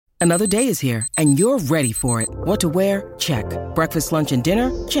Another day is here, and you're ready for it. What to wear? Check. Breakfast, lunch, and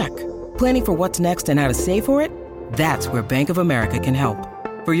dinner? Check. Planning for what's next and how to save for it? That's where Bank of America can help.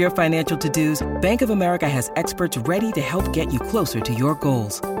 For your financial to-dos, Bank of America has experts ready to help get you closer to your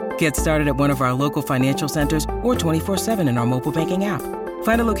goals. Get started at one of our local financial centers or 24/7 in our mobile banking app.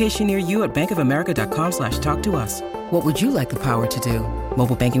 Find a location near you at bankofamerica.com/talktous. What would you like the power to do?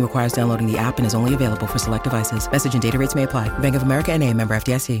 Mobile banking requires downloading the app and is only available for select devices. Message and data rates may apply. Bank of America N.A., member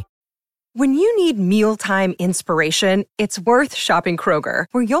FDIC. When you need mealtime inspiration, it's worth shopping Kroger,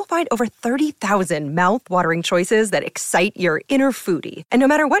 where you'll find over 30,000 mouth-watering choices that excite your inner foodie. And no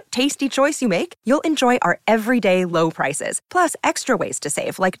matter what tasty choice you make, you'll enjoy our everyday low prices, plus extra ways to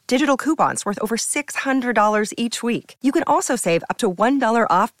save, like digital coupons worth over $600 each week. You can also save up to $1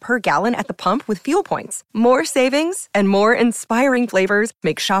 off per gallon at the pump with fuel points. More savings and more inspiring flavors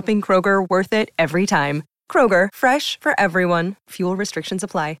make shopping Kroger worth it every time. Kroger, fresh for everyone. Fuel restrictions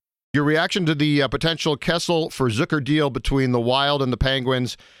apply. Your reaction to the potential Kessel for Zucker deal between the Wild and the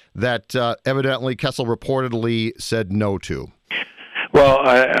Penguins that evidently Kessel reportedly said no to? Well,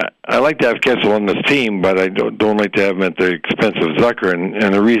 I like to have Kessel on this team, but I don't like to have him at the expense of Zucker.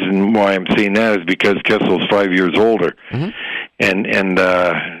 And the reason why I'm saying that is because Kessel's 5 years older. Mm-hmm. And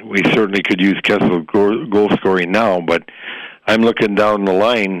we certainly could use Kessel goal scoring now, but I'm looking down the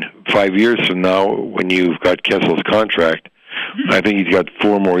line 5 years from now when you've got Kessel's contract. I think he's got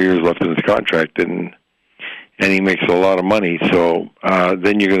 4 more years left in his contract, and he makes a lot of money. So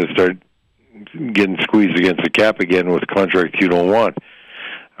then you're going to start getting squeezed against the cap again with contracts you don't want.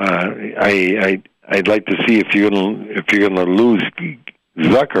 I'd like to see if you're going to lose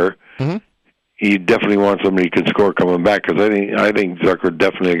Zucker, mm-hmm. You definitely want somebody who can score coming back, because I think Zucker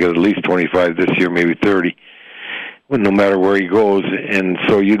definitely will get at least 25 this year, maybe 30. No matter where he goes, and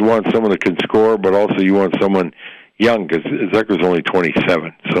so you'd want someone that can score, but also you want someone young, because Zucker's only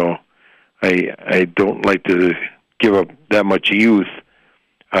 27, so I don't like to give up that much youth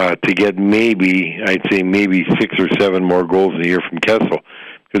to get I'd say maybe 6 or 7 more goals a year from Kessel.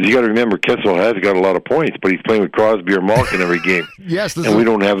 Because you got to remember, Kessel has got a lot of points, but he's playing with Crosby or Malkin every game. Yes, and we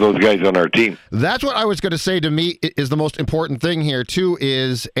don't have those guys on our team. That's what I was going to say. To me, is the most important thing here too.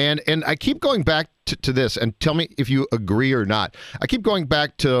 And I keep going back to this, and tell me if you agree or not. I keep going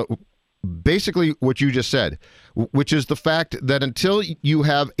back to basically what you just said, which is the fact that until you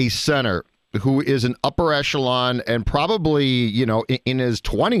have a center who is an upper echelon and probably, in his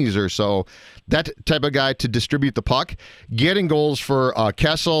 20s or so, that type of guy to distribute the puck, getting goals for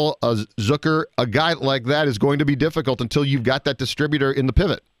Kessel, Zucker, a guy like that is going to be difficult until you've got that distributor in the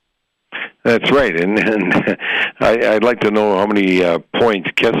pivot. That's right, and I'd like to know how many points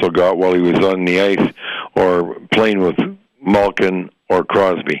Kessel got while he was on the ice or playing with Malkin or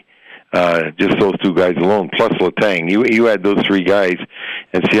Crosby. Just those 2 guys alone, plus Letang. You add those 3 guys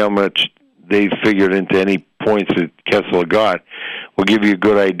and see how much they figured into any points that Kessel got, will give you a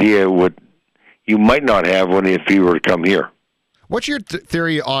good idea what you might not have if he were to come here. What's your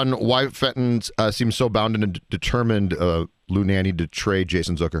theory on why Fenton seems so bound and determined, Lou Nanne, to trade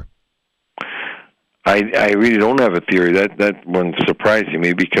Jason Zucker? I really don't have a theory. That one's surprising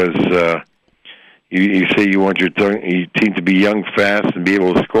me because you say you want your team to be young, fast, and be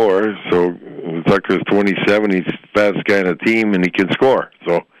able to score. So Zucker's 27, he's the fastest guy on the team, and he can score.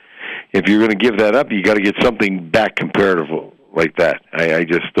 So if you're going to give that up, you got to get something back comparative like that. I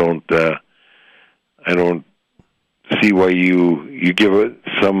just don't. I don't see why you give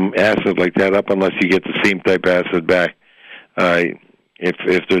some asset like that up unless you get the same type of asset back.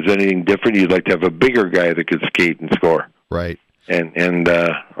 If there's anything different, you'd like to have a bigger guy that could skate and score. Right. And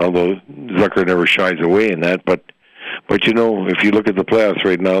although Zucker never shies away in that, but if you look at the playoffs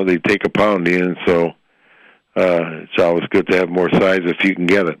right now, they take a pounding, and so it's always good to have more size if you can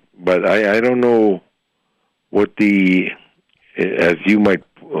get it. But I don't know what as you might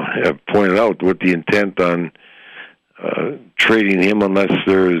have pointed out, what the intent on trading him, unless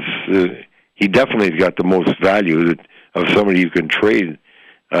he definitely has got the most value of somebody you can trade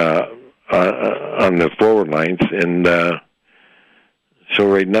on the forward lines, and so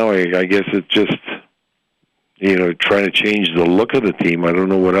right now I guess it's just trying to change the look of the team. I don't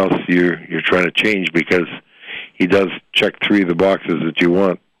know what else you're trying to change, because he does check 3 of the boxes that you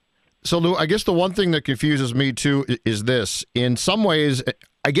want. So, Lou, I guess the one thing that confuses me, too, is this. In some ways,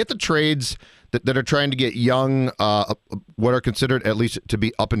 I get the trades that are trying to get young, what are considered at least to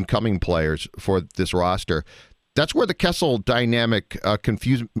be up-and-coming players for this roster. That's where the Kessel dynamic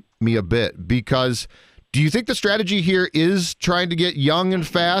confused me a bit, because do you think the strategy here is trying to get young and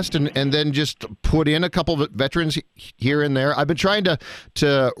fast and then just put in a couple of veterans here and there? I've been trying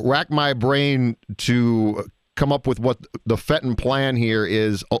to rack my brain to come up with what the Fenton plan here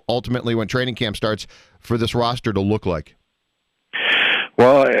is ultimately when training camp starts for this roster to look like?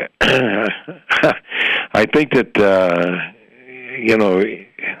 Well, I think that,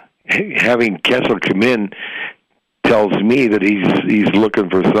 having Kessel come in tells me that he's looking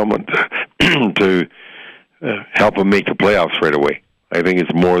for someone to help him make the playoffs right away. I think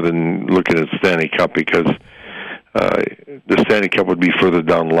it's more than looking at Stanley Cup, because the Stanley Cup would be further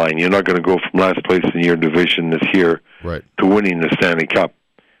down the line. You're not going to go from last place in your division this year right. to winning the Stanley Cup.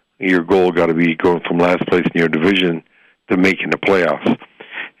 Your goal got to be going from last place in your division to making the playoffs.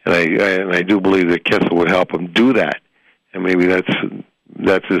 And I do believe that Kessel would help him do that. And maybe that's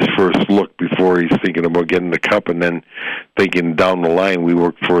his first look before he's thinking about getting the Cup, and then thinking down the line we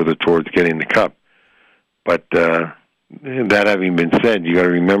work further towards getting the Cup. But that having been said, you got to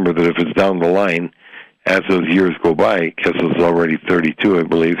remember that if it's down the line, as those years go by, Kessel's already 32, I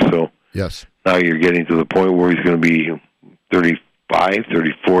believe. So yes, now you're getting to the point where he's going to be 35,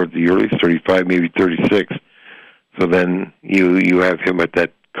 34 at the earliest, 35, maybe 36. So then you have him at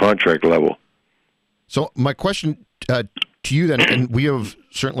that contract level. So my question to you then, and we have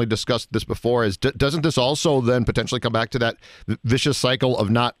certainly discussed this before, is doesn't this also then potentially come back to that vicious cycle of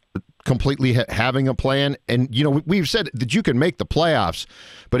not completely having a plan? And, we've said that you can make the playoffs,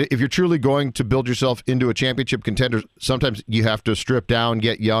 but if you're truly going to build yourself into a championship contender, sometimes you have to strip down,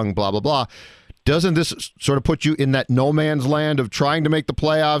 get young, blah, blah, blah. Doesn't this sort of put you in that no man's land of trying to make the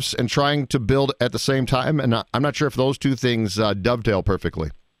playoffs and trying to build at the same time? And I'm not sure if those two things dovetail perfectly.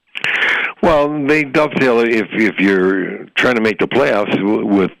 Well, they dovetail if you're trying to make the playoffs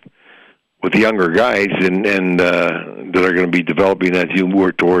with younger guys and that are going to be developing as you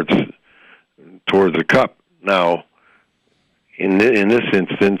work towards the Cup. Now, in this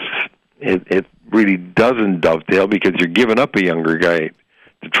instance, it really doesn't dovetail, because you're giving up a younger guy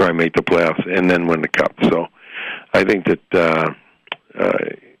to try and make the playoffs and then win the Cup. So I think that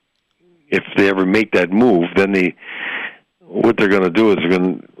if they ever make that move, then what they're going to do is they're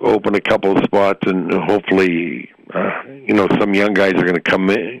going to open a couple of spots, and hopefully, some young guys are going to come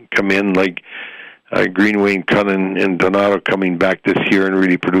in like Greenway and Cunnin and Donato coming back this year and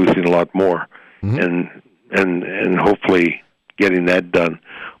really producing a lot more, and hopefully getting that done.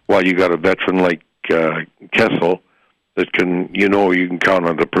 While you got a veteran like Kessel that can, you can count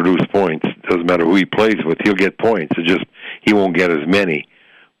on to produce points. It doesn't matter who he plays with; he'll get points. It's just he won't get as many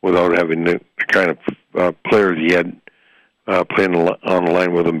without having the kind of players he had playing on the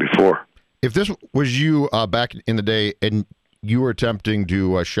line with him before. If this was you back in the day and you were attempting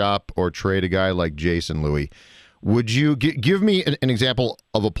to shop or trade a guy like Jason Louis, would you give me an example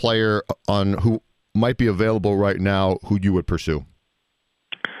of a player on who might be available right now who you would pursue?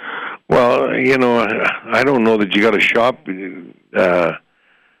 Well, I don't know that you got to shop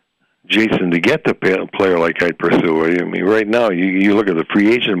Jason to get the player like I'd pursue. I mean, right now you look at the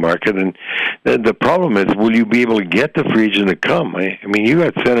free agent market, and the problem is, will you be able to get the free agent to come? I mean, you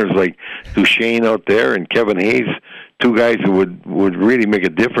got centers like Duchesne out there and Kevin Hayes, two guys who would really make a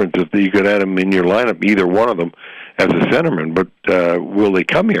difference if you could add them in your lineup, either one of them as a centerman. But will they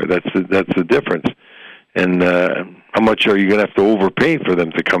come here? That's the difference. And how much are you going to have to overpay for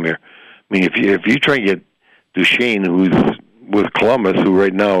them to come here? I mean, if you try and get Duchesne, who's with Columbus, who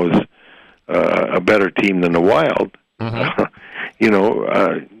right now is a better team than the Wild, that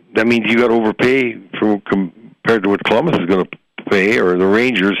means you got to overpay compared to what Columbus is going to pay, or the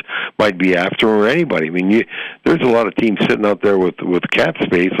Rangers might be after, or anybody. I mean, there's a lot of teams sitting out there with cap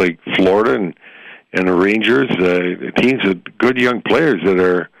space, like Florida and the Rangers, teams with good young players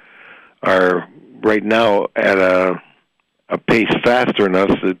that are right now at a pace faster than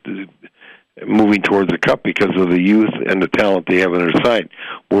us, moving towards the Cup because of the youth and the talent they have on their side,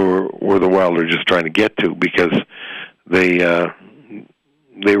 where the Wild are just trying to get to, because they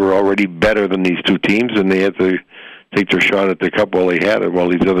were already better than these two teams, and they had to take their shot at the Cup while they had it, while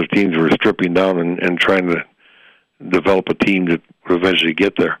these other teams were stripping down and trying to develop a team that would eventually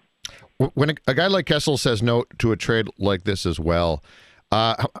get there. When a guy like Kessel says no to a trade like this as well,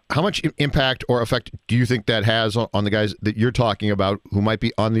 how much impact or effect do you think that has on the guys that you're talking about who might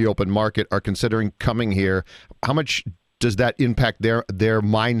be on the open market, are considering coming here? How much does that impact their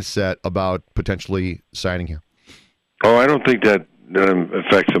mindset about potentially signing here? Oh, I don't think that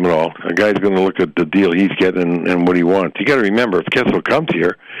affects him at all. A guy's going to look at the deal he's getting and what he wants. You got to remember, if Kessel comes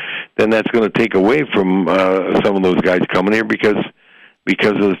here, then that's going to take away from some of those guys coming here because of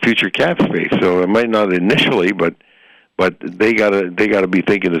the future cap space. So it might not initially, but they gotta be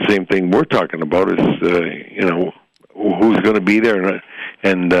thinking the same thing we're talking about, is who's going to be there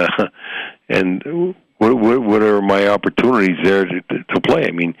and what are my opportunities there to play.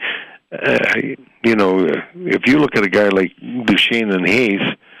 I mean, if you look at a guy like Duchesne and Hayes,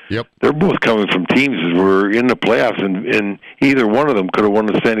 yep, they're both coming from teams that were in the playoffs, and either one of them could have won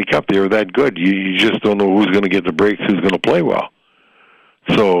the Stanley Cup. They were that good. You just don't know who's going to get the breaks, who's going to play well.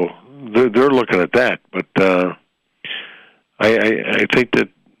 So they're looking at that. But I think that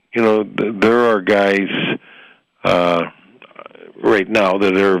there are guys right now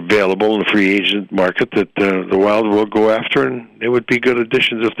that are available in the free agent market that the Wild will go after, and they would be good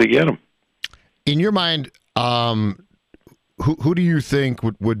additions if they get them. In your mind, who do you think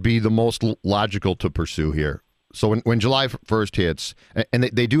would be the most logical to pursue here? So when July 1st hits, and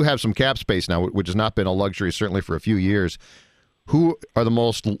they do have some cap space now, which has not been a luxury certainly for a few years, who are the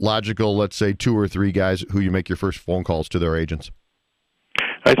most logical, let's say, 2 or 3 guys who you make your first phone calls to their agents?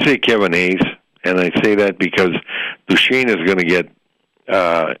 I'd say Kevin Hayes, and I say that because Duchesne is going to get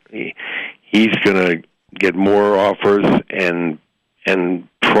he's going to get more offers, and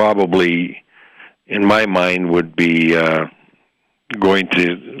probably, in my mind, would be going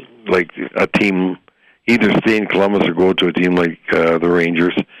to like a team, either stay in Columbus or go to a team like the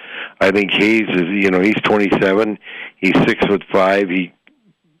Rangers. I think Hayes is, he's 27, he's 6'5", he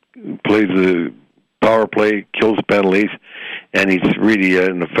plays the power play, kills penalties, and he's really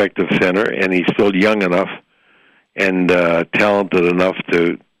an effective center, and he's still young enough and talented enough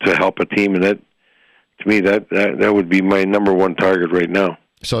to help a team, and that, to me, that would be my number one target right now.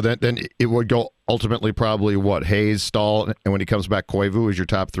 So then it would go ultimately probably what, Hayes, Stahl, and when he comes back, Koivu is your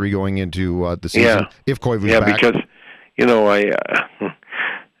top 3 going into the season. If Koivu's back. Yeah, because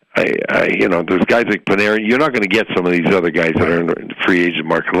there's guys like Panarin. You're not going to get some of these other guys that are in the free agent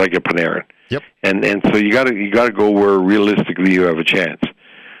market, like a Panarin. Yep. And so you got to go where realistically you have a chance.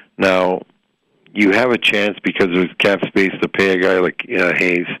 Now, you have a chance because there's cap space to pay a guy like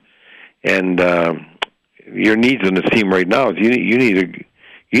Hayes, and your needs in this team right now is you need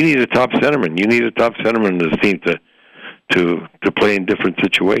a top centerman. You need a top centerman in this team to play in different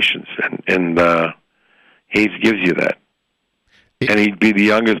situations, and Hayes gives you that. And he'd be the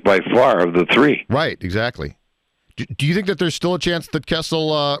youngest by far of the 3. Right, exactly. Do you think that there's still a chance that Kessel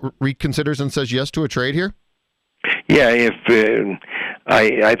reconsiders and says yes to a trade here? Yeah,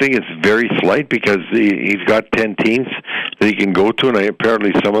 I think it's very slight because he's got 10 teams that he can go to, and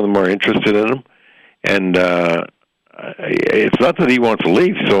apparently some of them are interested in him. And it's not that he wants to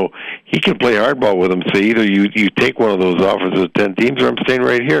leave, so he can play hardball with them. Say either you take one of those offers of 10 teams, or I'm staying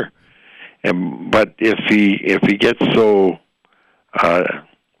right here. But if he gets so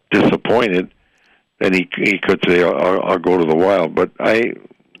disappointed, then he could say, I'll go to the Wild. But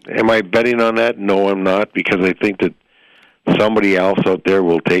am I betting on that? No, I'm not, because I think that somebody else out there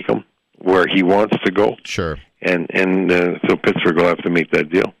will take him where he wants to go. Sure. And so Pittsburgh will have to make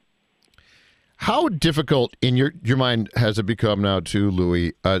that deal. How difficult in your mind has it become now, too,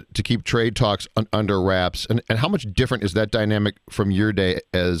 Louis, to keep trade talks under wraps? And how much different is that dynamic from your days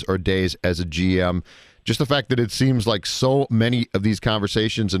as a GM? Just the fact that it seems like so many of these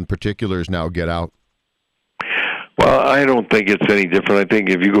conversations and particulars now get out. Well, I don't think it's any different. I think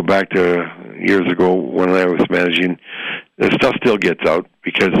if you go back to years ago when I was managing, the stuff still gets out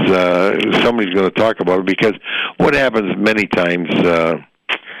because somebody's going to talk about it. Because what happens many times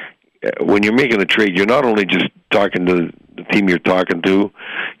when you're making a trade, you're not only just talking to the team you're talking to,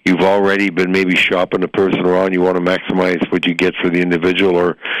 you've already been maybe shopping the person around. You want to maximize what you get for the individual,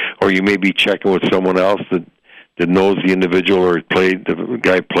 or you may be checking with someone else that knows the individual or the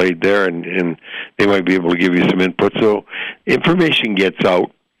guy played there, and they might be able to give you some input. So information gets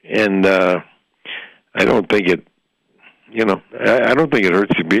out, and I don't think it, I don't think it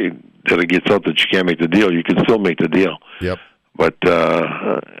hurts that it gets out that you can't make the deal. You can still make the deal. Yep. But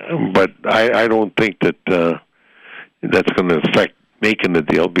I don't think that that's going to affect making the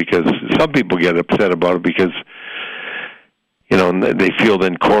deal, because some people get upset about it because they feel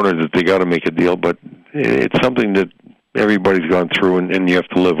then cornered that they got to make a deal. But it's something that everybody's gone through and you have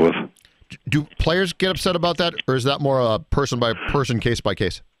to live with. Do players get upset about that, or is that more a person by person, case by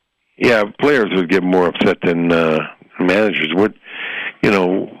case? Yeah, players would get more upset than managers would.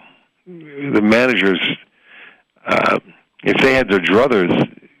 The managers, if they had their druthers,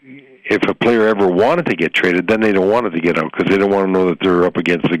 if a player ever wanted to get traded, then they don't want it to get out because they don't want to know that they're up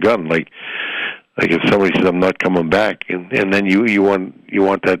against the gun. Like if somebody says, "I'm not coming back," and then you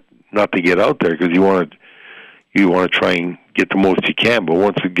want that not to get out there because you want to try and get the most you can. But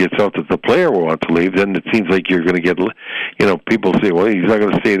once it gets out that the player will want to leave, then it seems like you're going to get. People say, "Well, he's not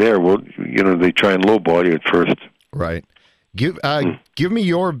going to stay there." Well, they try and lowball you at first. Right. Give me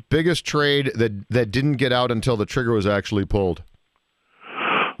your biggest trade that didn't get out until the trigger was actually pulled.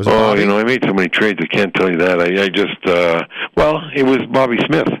 Was it Bobby? I made so many trades. I can't tell you that. I just it was Bobby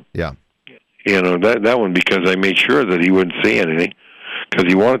Smith. Yeah. That one, because I made sure that he wouldn't say anything because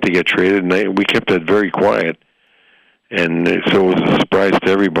he wanted to get traded, and we kept that very quiet. And so it was a surprise to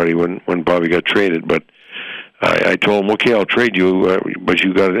everybody when Bobby got traded. But I told him, okay, I'll trade you, but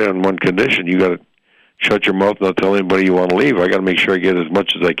you got it on one condition: you got to shut your mouth and not tell anybody you want to leave. I got to make sure I get as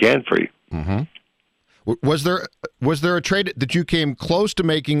much as I can for you. Mm-hmm. Was there a trade that you came close to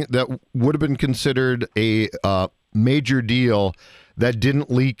making that would have been considered a major deal that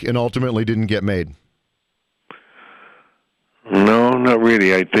didn't leak and ultimately didn't get made? No, not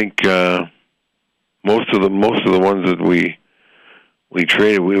really. I think most of the ones that we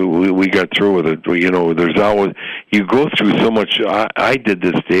traded, we got through with it. There's always, you go through so much. I did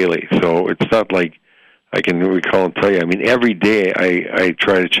this daily, so it's not like I can recall and tell you. I mean, every day I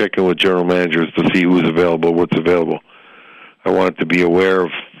try to check in with general managers to see who's available, what's available. I wanted to be aware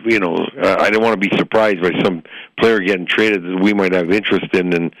of, I didn't want to be surprised by some player getting traded that we might have interest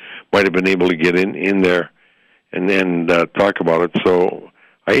in and might have been able to get in there and talk about it. So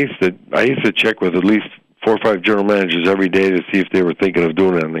I used to check with at least 4 or 5 general managers every day to see if they were thinking of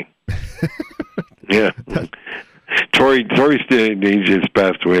doing anything. Yeah. Torrey he just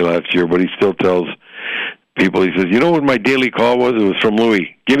passed away last year, but he still tells people, he says, you know what my daily call was? It was from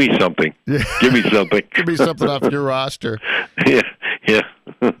Louis. Give me something. Yeah. Give me something. Give me something off your roster. Yeah.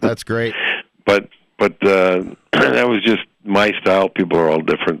 That's great. But that was just my style. People are all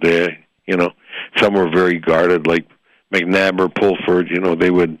different there. Some were very guarded, like McNabb or Pulford.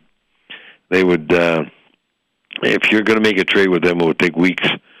 They would if you're going to make a trade with them, it would take weeks.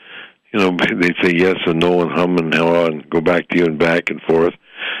 They'd say yes and no and hum and haw and go back to you and back and forth.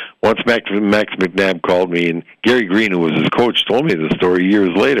 Once Max McNabb called me, and Gary Green, who was his coach, told me the story years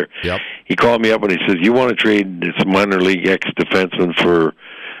later. Yep. He called me up and he says, you want to trade this minor league ex-defenseman for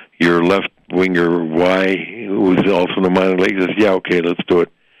your left winger Y, who's also in the minor league? He says, yeah, okay, let's do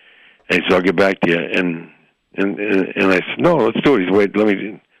it. And he said, I'll get back to you. And I said, no, let's do it. He said, wait, let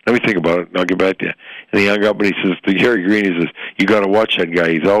me think about it, and I'll get back to you. And he hung up, and he says to Gary Green, he says, you got to watch that guy.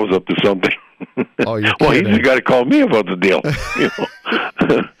 He's always up to something. Oh, you're well, kidding. he's the guy to call me about the deal.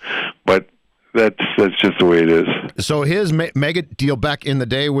 But that's just the way it is. So his mega deal back in the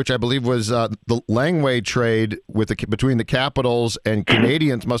day, which I believe was the Langway trade between the Capitals and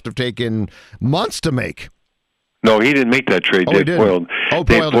Canadians, must have taken months to make. No, he didn't make that trade. Dave Poyle. Oh,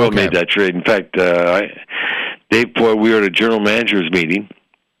 Dave Poyle made that trade. In fact, Dave Poyle, we were at a general managers meeting,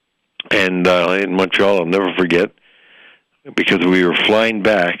 and in Montreal, I'll never forget, because we were flying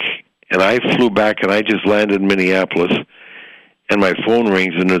back, and I flew back, and I just landed in Minneapolis, and my phone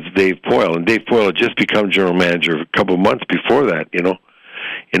rings, and it's Dave Poyle. And Dave Poyle had just become general manager a couple of months before that,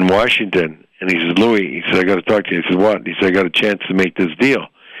 in Washington. And he says, Louis, he said, I got to talk to you. I said, what? He said, I got a chance to make this deal.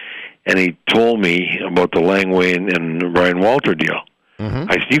 And he told me about the Langway and Ryan Walter deal.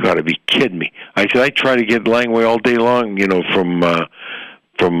 Mm-hmm. I said, you got to be kidding me. I said, I try to get Langway all day long, from the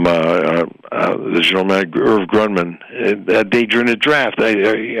general manager, Irv Grunman, that day during the draft.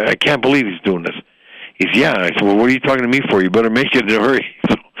 I can't believe he's doing this. He said, yeah. I said, well, what are you talking to me for? You better make it in a hurry.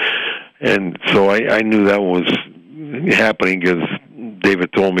 So I knew that was happening because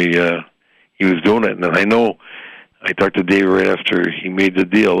David told me he was doing it. And I know I talked to David right after he made the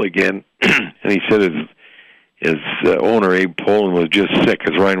deal again, and he said his owner, Abe Poland, was just sick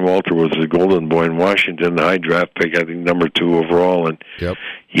because Ryan Walter was the golden boy in Washington, the high draft pick, I think number 2 overall, and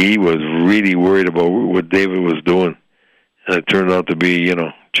he was really worried about what David was doing. And it turned out to be,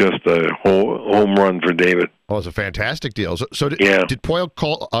 just a home run for David. Oh, it was a fantastic deal. So did Poyle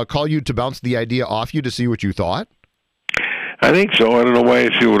call you to bounce the idea off you to see what you thought? I think so. I don't know why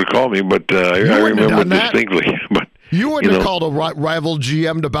he would have called me, but I remember distinctly. But you wouldn't have called a rival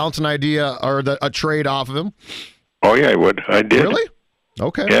GM to bounce an idea or a trade off of him? Oh, yeah, I would. I did. Really?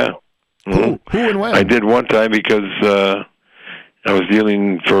 Okay. Yeah. Mm-hmm. Who and when? I did one time because I was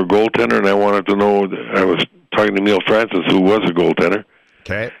dealing for a goaltender, and I wanted to know. I was talking to Neil Francis, who was a goaltender.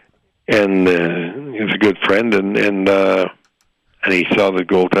 Okay. And he was a good friend, and he saw the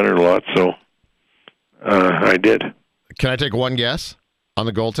goaltender a lot, so I did. Can I take one guess on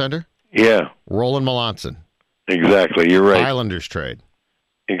the goaltender? Yeah. Roland Melanson. Exactly. You're right. Islanders trade.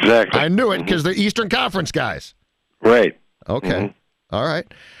 Exactly. I knew it because they're Eastern Conference guys. Right. Okay. Mm-hmm. All right.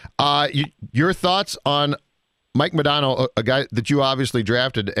 Your thoughts on Mike Modano, a guy that you obviously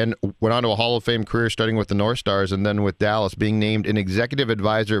drafted and went on to a Hall of Fame career starting with the North Stars and then with Dallas, being named an executive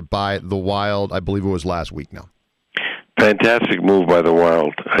advisor by the Wild, I believe it was last week now. Fantastic move by the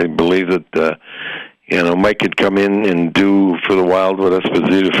Wild. I believe that Mike could come in and do for the Wild what Phil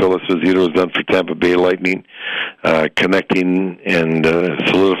Esposito has done for Tampa Bay Lightning. connecting and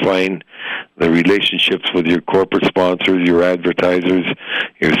solidifying the relationships with your corporate sponsors, your advertisers,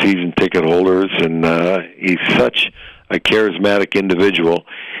 your season ticket holders, and he's such a charismatic individual,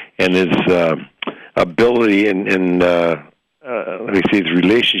 and his ability and let me say his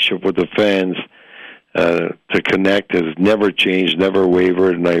relationship with the fans to connect has never changed, never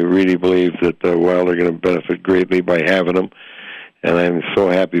wavered, and I really believe that the Wild are going to benefit greatly by having him. And I'm so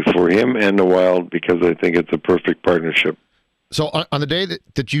happy for him and the Wild because I think it's a perfect partnership. So on the day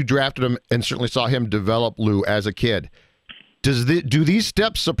that you drafted him and certainly saw him develop, Lou, as a kid, do these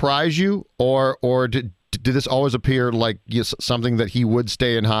steps surprise you, or did this always appear like something that he would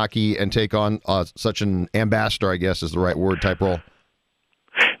stay in hockey and take on such an ambassador, I guess is the right word, type role?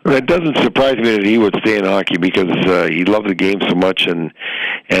 Well, it doesn't surprise me that he would stay in hockey because he loved the game so much, and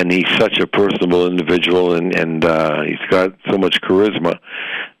he's such a personable individual, and he's got so much charisma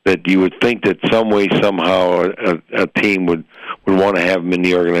that you would think that some way, somehow, a team would want to have him in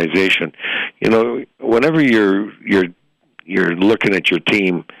the organization. You know, whenever you're looking at your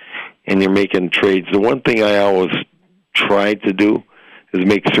team and you're making trades, the one thing I always tried to do is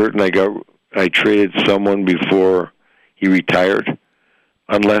make certain I traded someone before he retired,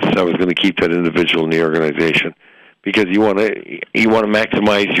 unless I was going to keep that individual in the organization, because you want to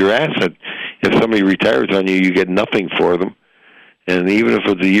maximize your asset. If somebody retires on you, you get nothing for them, and even if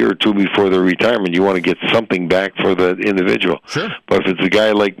it's a year or two before their retirement, you want to get something back for the individual. Sure. But if it's a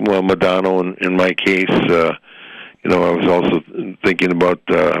guy like Modano, in my case, I was also thinking about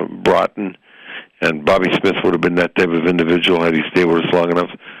Broughton, and Bobby Smith would have been that type of individual had he stayed with us long enough.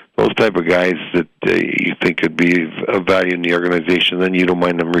 Those type of guys that you think could be of value in the organization, then you don't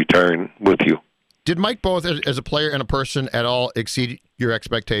mind them retiring with you. Did Mike Both, as a player and a person, at all exceed your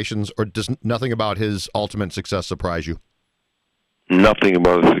expectations, or does nothing about his ultimate success surprise you? Nothing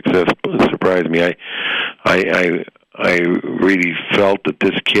about his success surprised me. I really felt that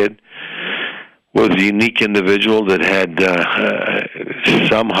this kid was a unique individual that had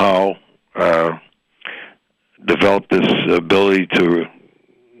somehow developed this ability to.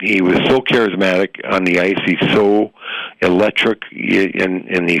 He was so charismatic on the ice. He's so electric,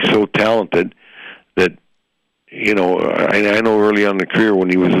 and he's so talented that, I know early on in the career when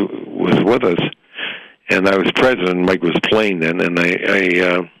he was with us, and I was president, Mike was playing then, and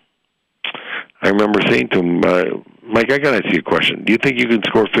I remember saying to him, Mike, I got to ask you a question. Do you think you can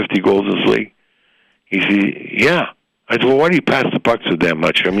score 50 goals in this league? He said, yeah. I said, well, why do you pass the puck so damn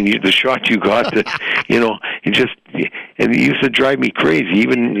much? I mean, the shot you got, and it used to drive me crazy,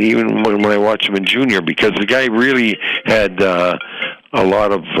 even when I watched him in junior, because the guy really had a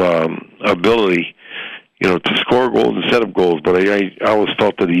lot of ability, to score goals and set up goals. But I always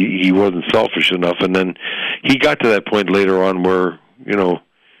felt that he wasn't selfish enough, and then he got to that point later on where,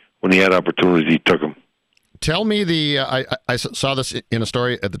 when he had opportunities, he took them. Tell me I saw this in a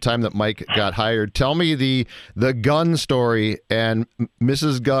story at the time that Mike got hired. Tell me the Gunn story and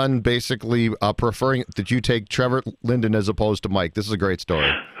Mrs. Gunn basically preferring that you take Trevor Linden as opposed to Mike. This is a great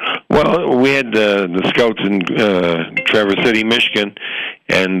story. Well, we had the scouts in Traverse City, Michigan,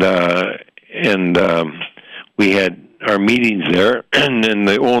 and we had our meetings there, and then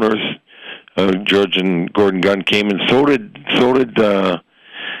the owners, George and Gordon Gunn, came, and so did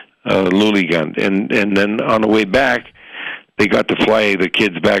Luli Gunn, and then on the way back, they got to fly the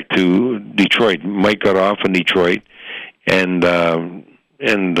kids back to Detroit. Mike got off in Detroit, and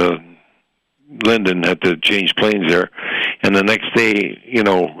Linden had to change planes there. And the next day,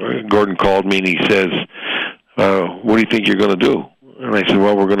 Gordon called me and he says, "What do you think you're going to do?" And I said,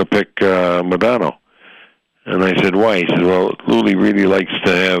 "Well, we're going to pick Modano." And I said, "Why?" He said, "Well, Luli really likes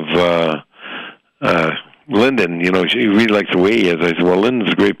to have." Linden, she really likes the way he is. I said, well,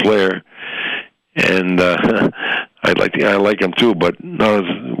 Linden's a great player, and I like him too, but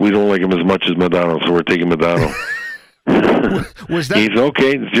we don't like him as much as Modano, so we're taking Modano. Was that? He's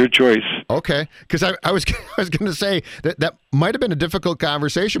okay. It's your choice. Okay, because I was going to say that might have been a difficult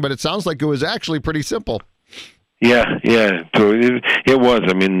conversation, but it sounds like it was actually pretty simple. Yeah. So it was.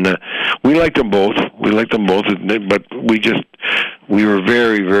 I mean, we liked them both. But we were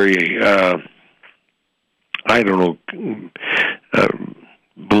very, very.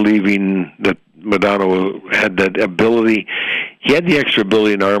 Believing that Modano had that ability. He had the extra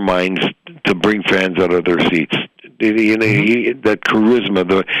ability in our minds to bring fans out of their seats. That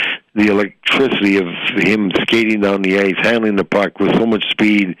charisma, the electricity of him skating down the ice, handling the puck with so much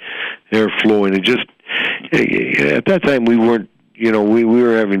speed, air flowing. It just, at that time, we weren't, we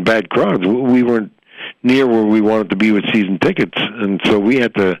were having bad crowds. We weren't near where we wanted to be with season tickets. And so we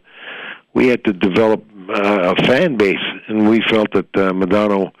had to develop a fan base, and we felt that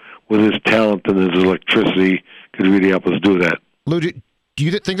Modano, with his talent and his electricity, could really help us do that. Lou, do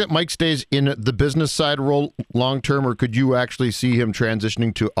you think that Mike stays in the business side role long term, or could you actually see him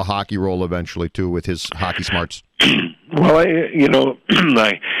transitioning to a hockey role eventually too with his hockey smarts? Well, I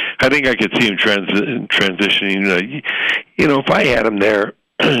think I could see him transitioning. If I had him there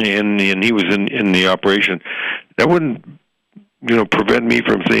and he was in the operation, that wouldn't prevent me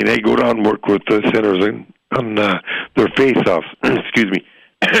from saying, "Hey, go down and work with the centers on their face-offs." Excuse me,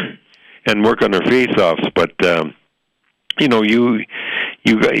 and work on their face-offs. But you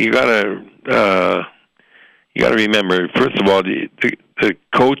gotta remember, first of all, the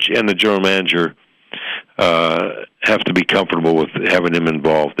coach and the general manager have to be comfortable with having him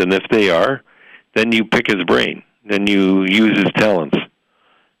involved, and if they are, then you pick his brain, then you use his talents.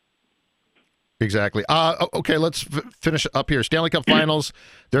 Exactly. Okay, let's finish up here. Stanley Cup Finals,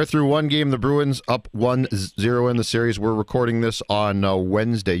 they're through one game. The Bruins up 1-0 in the series. We're recording this on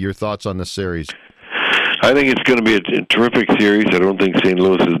Wednesday. Your thoughts on this series? I think it's going to be a terrific series. I don't think St.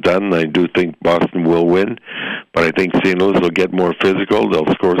 Louis is done. I do think Boston will win, but I think St. Louis will get more physical.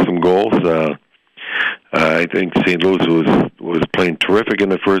 They'll score some goals. I think St. Louis was playing terrific in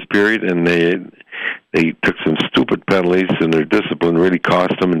the first period, and they took some stupid penalties, and their discipline really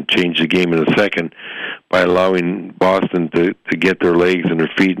cost them and changed the game in the second by allowing Boston to get their legs and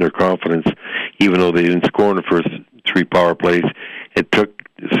their feet and their confidence, even though they didn't score in the first 3 power plays. It took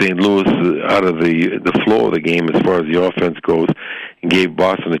St. Louis out of the flow of the game as far as the offense goes and gave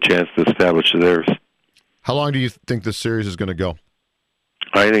Boston a chance to establish theirs. How long do you think this series is going to go?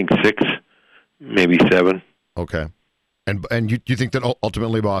 I think 6, maybe 7. Okay. And you think that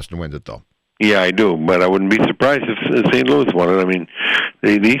ultimately Boston wins it, though? Yeah, I do, but I wouldn't be surprised if St. Louis won it. I mean,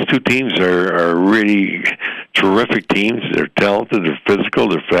 these two teams are really terrific teams. They're talented, they're physical,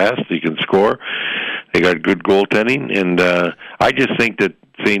 they're fast, they can score. They got good goaltending, and I just think that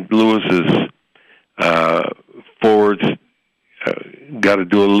St. Louis's forwards got to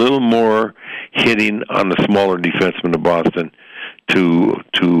do a little more hitting on the smaller defensemen of Boston to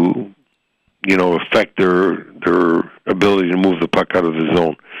affect their ability to move the puck out of the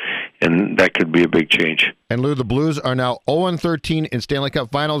zone. And that could be a big change. And Lou, the Blues are now 0-13 in Stanley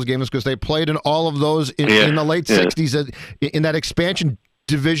Cup Finals games because they played in all of those in the late 60s in that expansion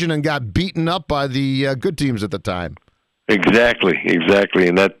division and got beaten up by the good teams at the time. Exactly.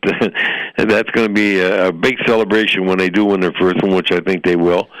 And that's going to be a big celebration when they do win their first one, which I think they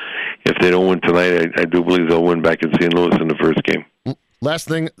will. If they don't win tonight, I do believe they'll win back in St. Louis in the first game. Last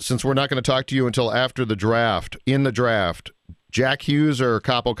thing, since we're not going to talk to you until after the draft, in the draft, Jack Hughes or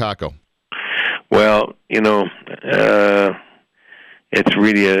Kaapo Kakko? Well, it's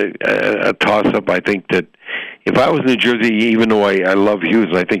really a toss-up. I think that if I was New Jersey, even though I love Hughes,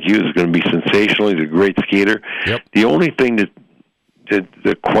 and I think Hughes is going to be sensational, he's a great skater. Yep. The only thing that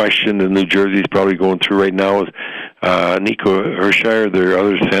the question that New Jersey is probably going through right now is Nico Hershiser, their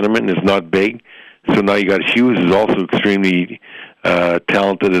other centerman, is not big. So now you got Hughes, is also extremely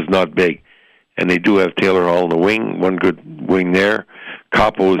talented, is not big. And they do have Taylor Hall in the wing, one good wing there.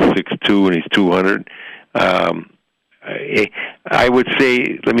 Kaapo is 6'2", and he's 200. I would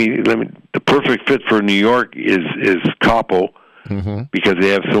say, the perfect fit for New York is Kaapo, because they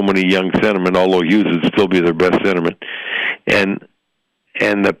have so many young centermen, although Hughes would still be their best centerman. And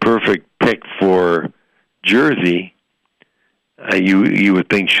the perfect pick for Jersey, you would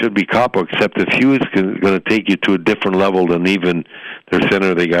think should be Kaapo, except if Hughes is going to take you to a different level than even their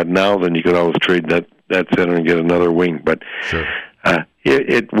center they got now, then you could always trade that center and get another wing. But sure.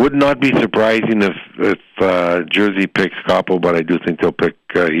 It would not be surprising if Jersey picks Kaapo, but I do think they'll pick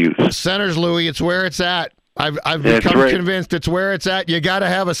Hughes. Centers, Louis, it's where it's at. I've become convinced it's where it's at. You got to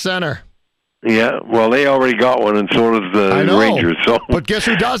have a center. Yeah, well, they already got one, and so does the Rangers. So, but guess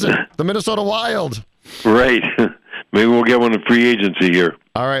who doesn't? The Minnesota Wild. Right. Maybe we'll get one in free agency here.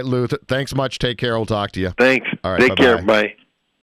 All right, Lou. Thanks much. Take care. We'll talk to you. Thanks. All right, Take care. Bye.